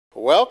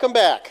Welcome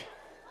back.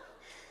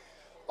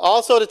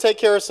 Also to take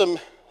care of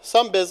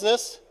some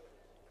business,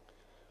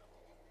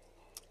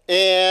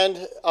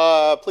 and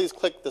please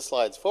click the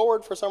slides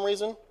forward for some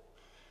reason.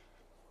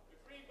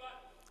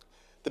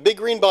 The big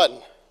green button.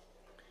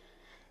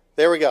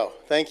 There we go.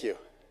 Thank you.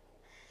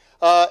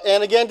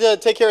 And again, to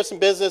take care of some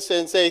business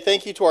and say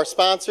thank you to our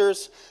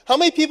sponsors. How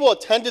many people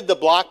attended the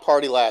block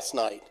party last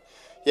night?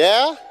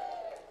 Yeah?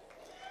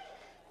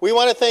 We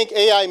want to thank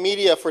AI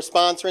Media for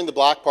sponsoring the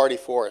block party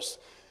for us.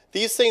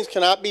 These things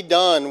cannot be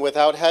done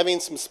without having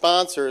some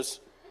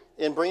sponsors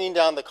and bringing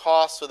down the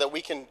cost so that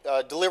we can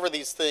deliver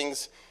these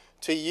things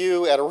to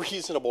you at a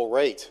reasonable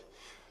rate.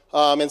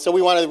 And so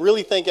we want to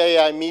really thank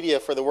AI Media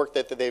for the work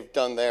that they've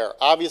done there.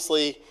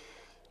 Obviously,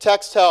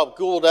 TextHelp,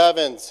 Gould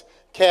Evans,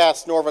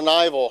 Cast, Norva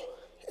Nival,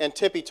 and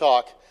Tippy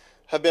Talk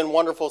have been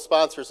wonderful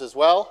sponsors as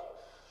well.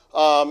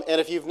 And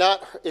if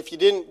you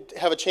didn't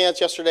have a chance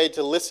yesterday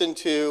to listen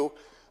to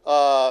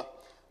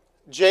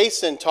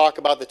Jason talk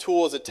about the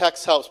tools that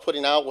TextHelp's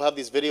putting out, we'll have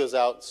these videos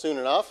out soon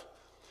enough.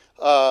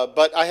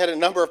 But I had a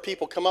number of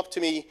people come up to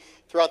me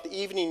throughout the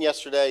evening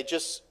yesterday,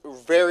 just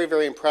very,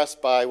 very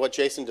impressed by what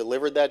Jason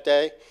delivered that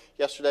day,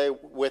 yesterday,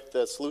 with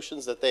the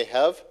solutions that they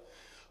have.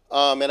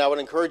 And I would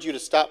encourage you to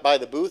stop by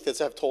the booth,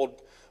 as I've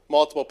told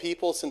multiple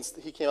people since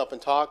he came up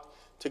and talked,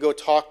 to go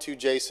talk to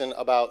Jason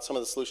about some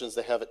of the solutions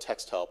they have at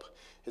TextHelp.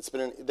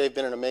 They've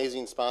been an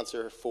amazing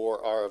sponsor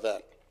for our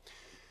event.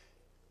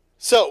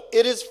 So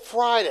it is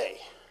Friday.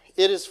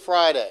 It is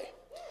Friday.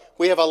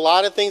 We have a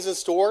lot of things in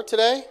store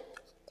today.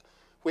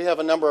 We have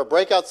a number of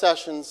breakout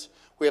sessions.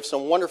 We have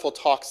some wonderful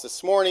talks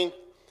this morning.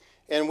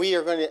 And we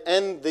are going to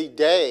end the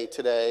day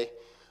today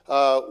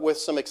with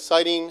some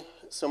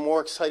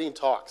more exciting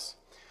talks.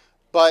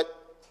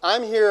 But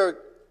I'm here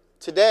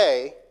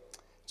today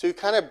to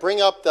kind of bring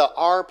up the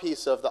R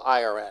piece of the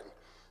IRN.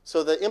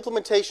 So the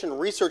Implementation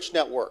Research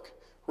Network,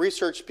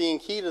 research being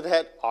key to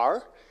that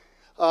R.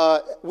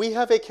 We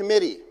have a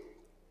committee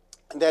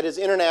that is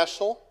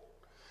international,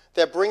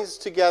 that brings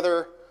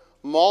together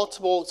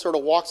multiple sort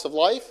of walks of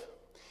life,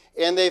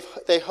 and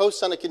they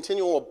host on a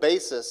continual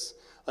basis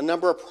a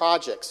number of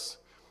projects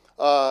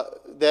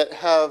that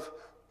have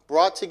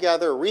brought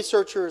together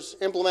researchers,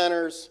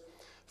 implementers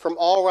from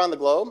all around the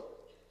globe.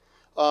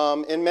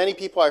 And many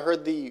people, I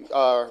heard the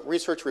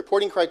research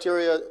reporting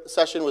criteria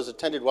session was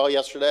attended well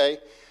yesterday,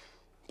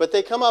 but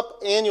they come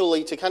up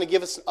annually to kind of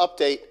give us an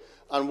update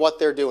on what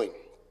they're doing.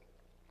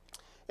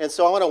 And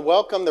so I want to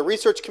welcome the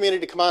research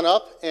community to come on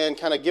up and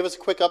kind of give us a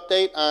quick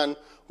update on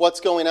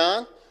what's going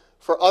on.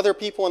 For other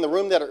people in the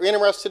room that are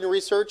interested in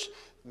research,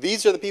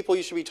 these are the people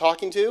you should be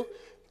talking to.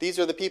 These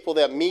are the people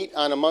that meet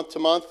on a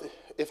month-to-month,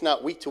 if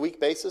not week-to-week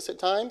basis at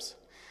times,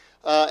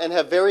 and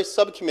have various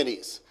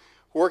subcommittees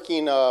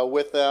working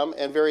with them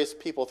and various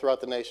people throughout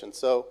the nation.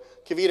 So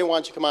Kavita, why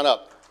don't you come on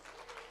up?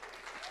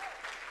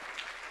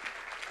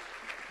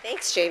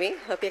 Thanks, Jamie.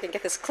 Hope you can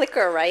get this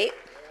clicker right.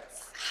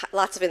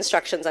 Lots of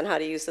instructions on how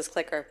to use this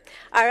clicker.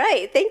 All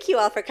right, thank you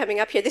all for coming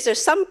up here. These are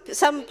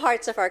some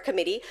parts of our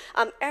committee.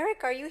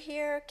 Eric, are you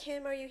here?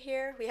 Kim, are you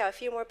here? We have a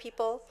few more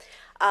people.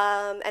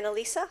 And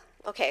Elisa?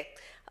 Okay.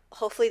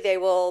 Hopefully they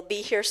will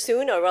be here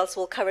soon, or else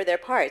we'll cover their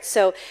parts.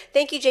 So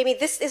thank you, Jamie.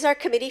 This is our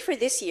committee for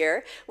this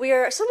year. We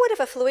are somewhat of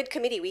a fluid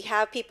committee. We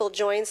have people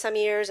join some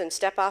years and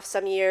step off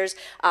some years.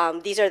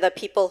 These are the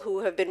people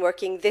who have been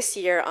working this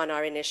year on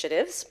our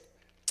initiatives.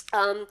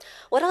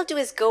 What I'll do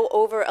is go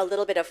over a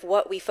little bit of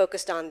what we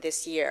focused on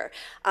this year.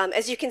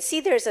 As you can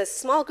see, there's a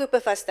small group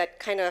of us that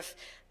kind of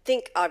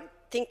think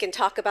and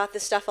talk about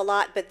this stuff a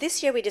lot, but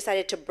this year we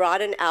decided to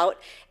broaden out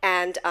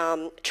and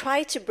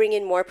try to bring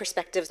in more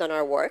perspectives on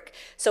our work.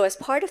 So as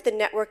part of the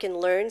Network and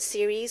Learn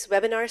series,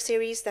 webinar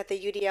series that the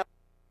UDL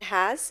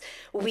has,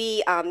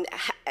 we've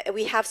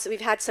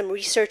had some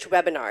research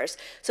webinars.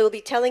 So we'll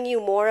be telling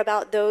you more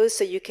about those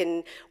so you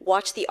can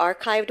watch the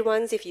archived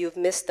ones if you've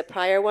missed the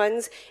prior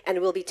ones, and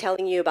we'll be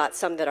telling you about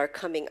some that are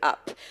coming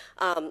up.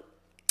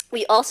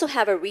 We also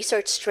have a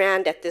research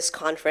strand at this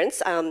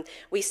conference.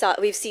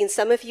 We've seen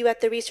some of you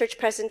at the research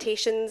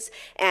presentations,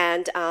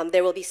 and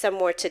there will be some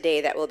more today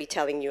that we'll be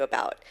telling you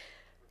about.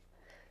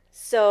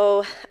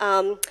 So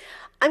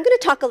I'm going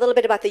to talk a little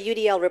bit about the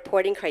UDL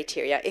reporting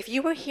criteria. If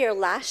you were here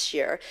last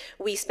year,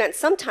 we spent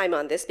some time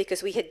on this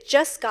because we had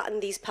just gotten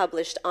these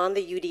published on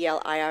the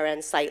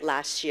UDL-IRN site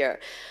last year.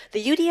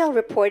 The UDL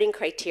reporting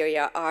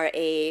criteria are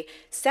a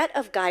set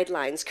of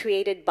guidelines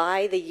created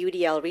by the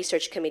UDL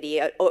Research Committee.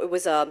 It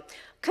was a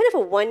kind of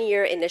a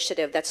one-year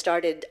initiative that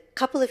started a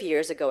couple of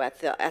years ago at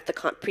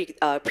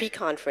the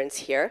pre-conference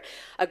here.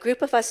 A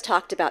group of us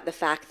talked about the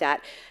fact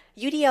that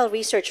UDL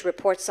research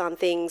reports on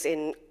things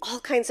in all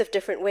kinds of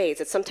different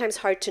ways. It's sometimes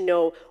hard to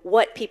know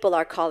what people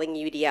are calling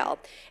UDL.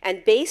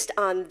 And based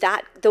on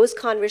those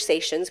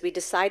conversations, we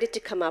decided to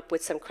come up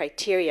with some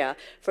criteria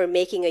for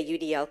making a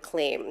UDL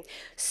claim.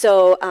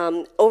 So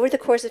over the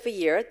course of a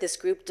year, this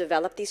group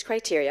developed these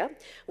criteria.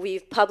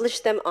 We've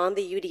published them on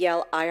the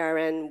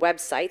UDL-IRN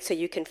website, so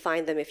you can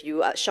find them if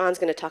you, Sean's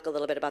going to talk a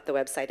little bit about the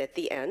website at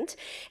the end.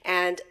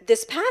 And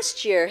this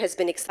past year has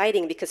been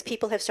exciting because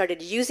people have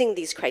started using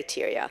these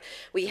criteria.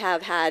 We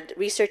have had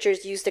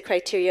researchers use the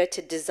criteria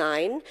to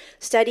design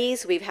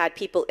studies. We've had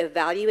people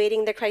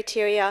evaluating the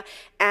criteria,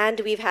 and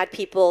we've had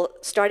people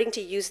starting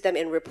to use them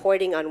in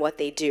reporting on what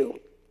they do.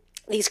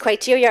 These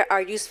criteria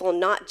are useful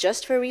not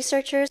just for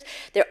researchers,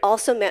 they're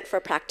also meant for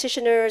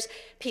practitioners,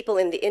 people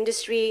in the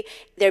industry.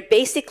 They're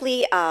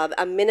basically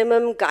a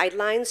minimum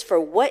guidelines for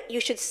what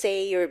you should say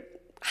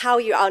how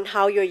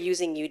you're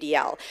using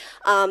UDL.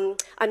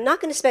 I'm not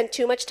going to spend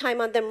too much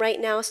time on them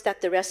right now so that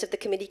the rest of the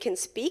committee can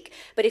speak,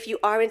 but if you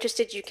are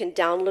interested, you can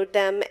download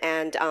them,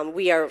 and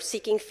we are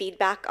seeking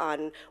feedback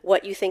on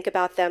what you think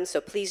about them,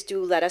 so please do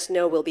let us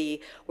know. We'll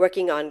be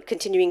working on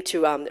continuing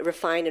to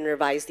refine and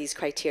revise these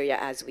criteria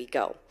as we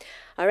go.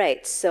 All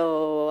right,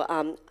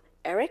 so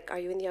Eric, are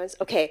you in the audience?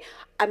 Okay,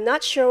 I'm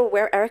not sure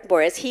where Eric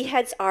Moore is. He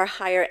heads our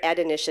higher ed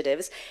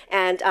initiatives,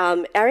 and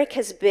Eric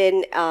has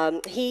been,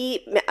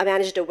 he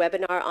managed a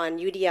webinar on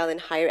UDL in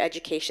higher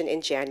education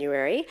in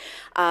January.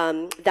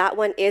 That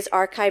one is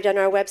archived on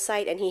our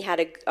website, and he had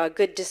a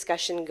good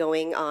discussion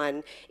going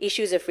on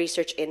issues of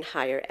research in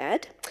higher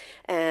ed.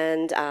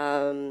 And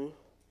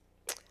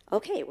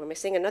okay, we're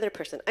missing another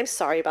person. I'm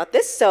sorry about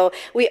this. So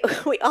we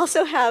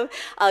also have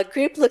a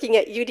group looking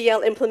at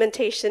UDL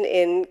implementation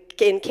in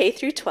K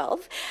through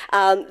 12.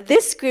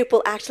 This group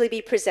will actually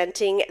be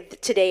presenting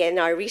today in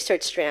our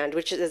research strand,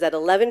 which is at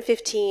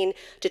 11:15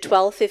 to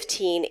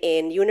 12:15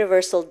 in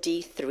Universal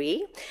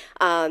D3.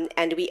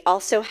 And we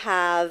also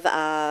have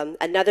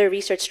another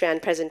research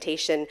strand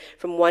presentation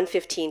from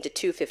 1:15 to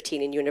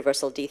 2:15 in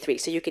Universal D3.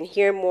 So you can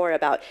hear more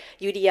about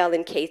UDL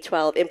in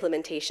K-12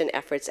 implementation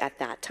efforts at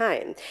that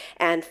time.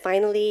 And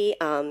finally,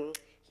 here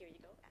you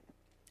go,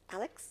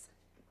 Alex.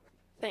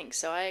 Thanks.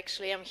 So I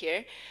actually am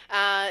here.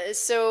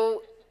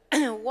 So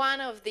one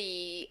of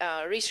the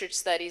research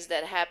studies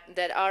that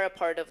are a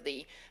part of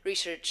the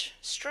research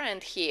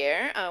strand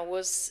here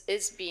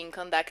is being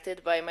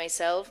conducted by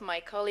myself,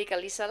 my colleague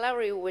Alisa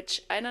Lowry,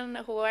 which I don't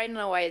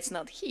know why it's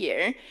not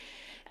here,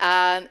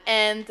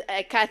 and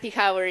Kathy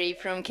Howery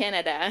from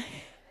Canada.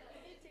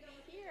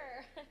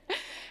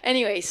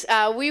 Anyways,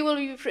 we will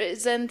be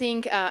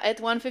presenting at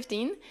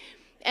 1:15,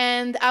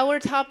 and our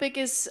topic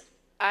is,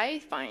 I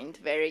find,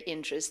 very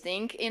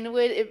interesting, in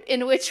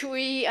which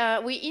we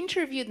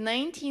interviewed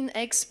 19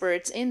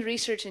 experts in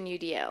research in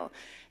UDL,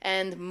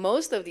 and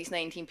most of these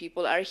 19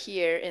 people are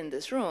here in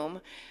this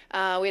room.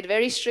 We had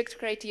very strict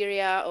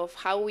criteria of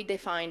how we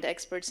defined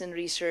experts in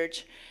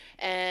research,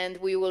 and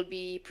we will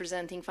be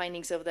presenting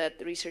findings of that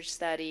research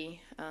study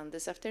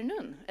this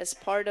afternoon as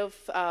part of,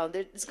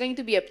 it's going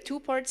to be a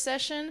two-part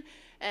session,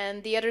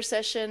 and the other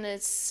session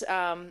is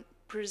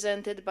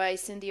presented by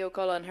Cindy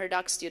O'Connell and her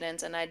doc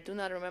students, and I do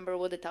not remember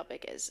what the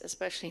topic is,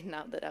 especially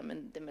now that I'm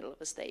in the middle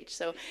of a stage.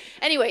 So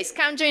anyways,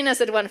 come join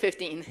us at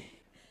 1:15.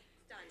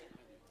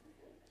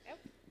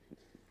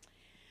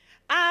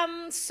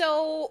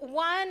 So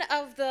one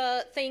of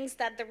the things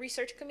that the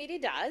research committee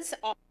does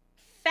are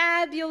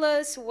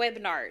fabulous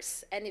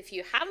webinars. And if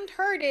you haven't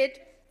heard it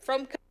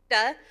from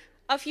Canada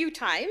a few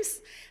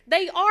times,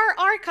 they are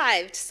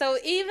archived. So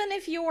even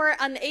if you are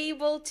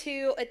unable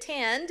to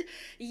attend,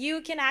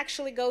 you can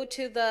actually go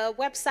to the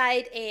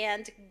website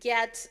and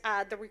get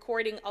the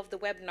recording of the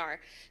webinar.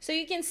 So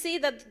you can see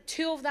that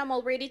two of them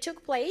already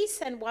took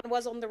place, and one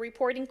was on the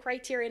reporting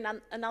criteria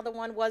and another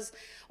one was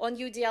on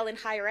UDL in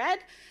higher ed.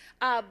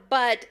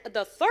 But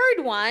the third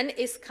one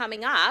is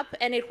coming up,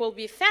 and it will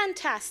be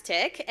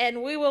fantastic,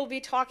 and we will be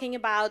talking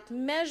about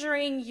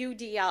measuring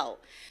UDL.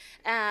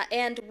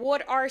 And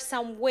what are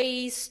some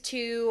ways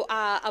to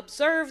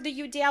observe the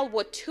UDL,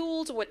 what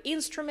tools, what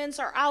instruments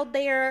are out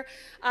there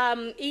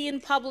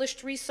in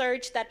published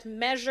research that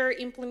measure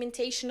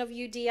implementation of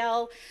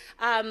UDL.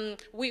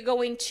 We're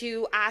going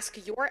to ask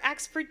your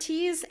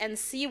expertise and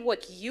see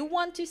what you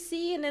want to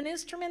see in an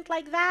instrument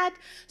like that.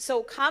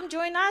 So come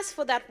join us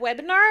for that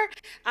webinar.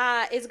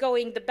 It's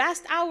going the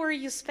best hour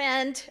you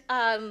spend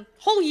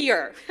whole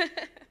year.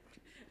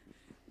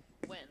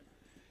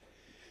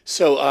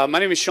 So my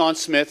name is Sean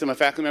Smith. I'm a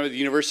faculty member at the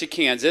University of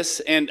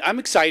Kansas, and I'm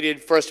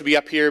excited for us to be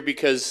up here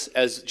because,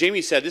 as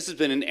Jamie said, this has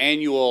been an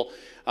annual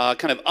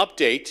kind of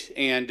update,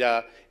 and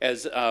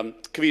as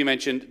Kavita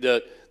mentioned,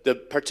 the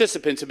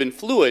participants have been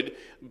fluid,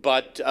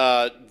 but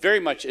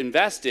very much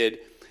invested.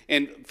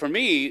 And for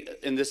me,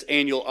 in this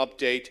annual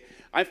update,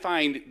 I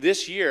find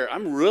this year,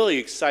 I'm really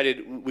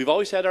excited. We've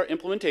always had our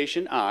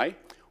implementation,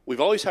 we've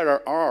always had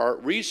our R,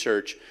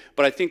 research,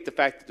 but I think the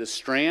fact that the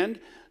strand,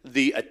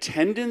 the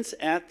attendance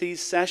at these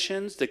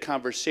sessions, the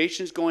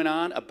conversations going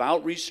on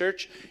about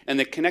research, and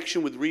the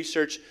connection with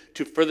research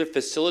to further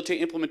facilitate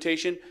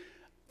implementation,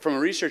 from a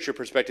researcher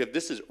perspective,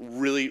 this is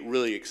really,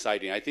 really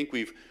exciting. I think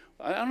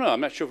I don't know,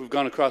 I'm not sure if we've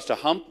gone across a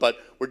hump, but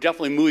we're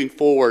definitely moving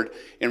forward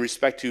in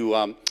respect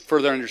to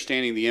further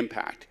understanding the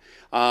impact.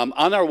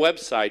 On our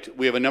website,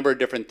 we have a number of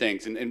different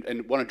things,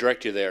 and want to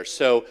direct you there.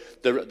 So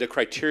the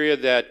criteria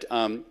that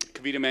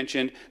Kavita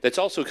mentioned, that's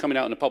also coming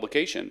out in a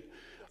publication.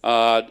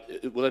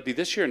 Will that be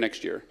this year or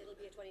next year? It'll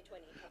be a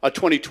 2020. A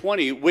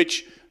 2020,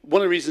 which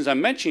one of the reasons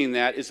I'm mentioning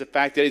that is the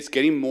fact that it's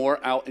getting more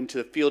out into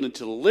the field,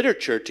 into the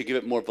literature, to give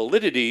it more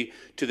validity,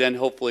 to then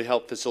hopefully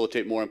help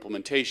facilitate more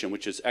implementation,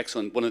 which is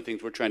excellent. One of the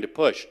things we're trying to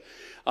push.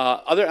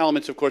 Other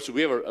elements, of course,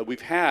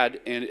 we've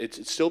had, and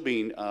it's still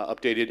being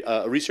updated,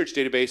 a research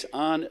database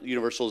on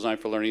universal design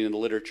for learning in the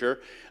literature.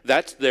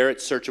 That's there,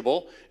 it's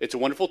searchable. It's a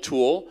wonderful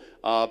tool.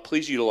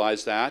 Please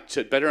utilize that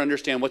to better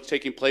understand what's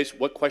taking place,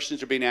 what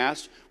questions are being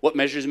asked, what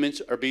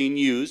measurements are being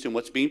used, and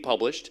what's being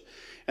published.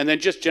 And then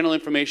just general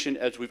information,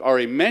 as we've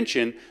already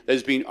mentioned, that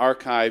is being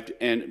archived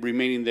and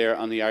remaining there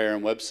on the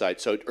IRN website.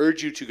 So I'd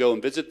urge you to go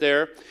and visit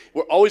there.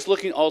 We're always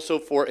looking also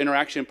for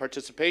interaction and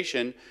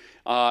participation.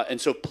 And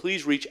so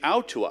please reach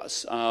out to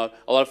us. A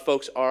lot of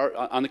folks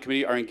on the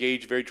committee are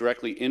engaged very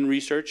directly in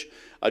research,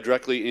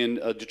 directly in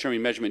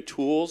determining measurement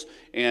tools,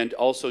 and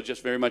also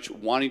just very much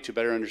wanting to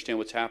better understand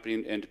what's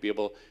happening and to be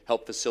able to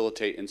help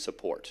facilitate and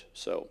support.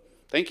 So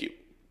thank you.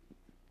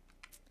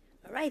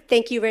 All right,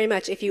 thank you very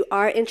much. If you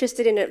are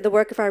interested in the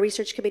work of our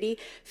research committee,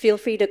 feel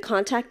free to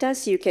contact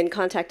us. You can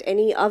contact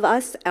any of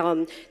us.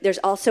 There's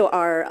also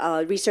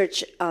our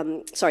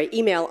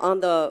email on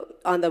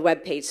the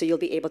web page, so you'll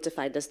be able to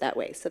find us that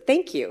way. So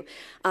thank you.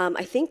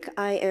 I think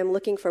I am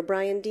looking for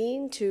Brian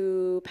Dean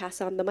to pass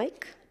on the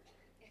mic.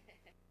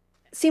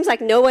 Seems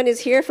like no one is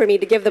here for me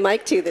to give the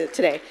mic to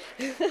today.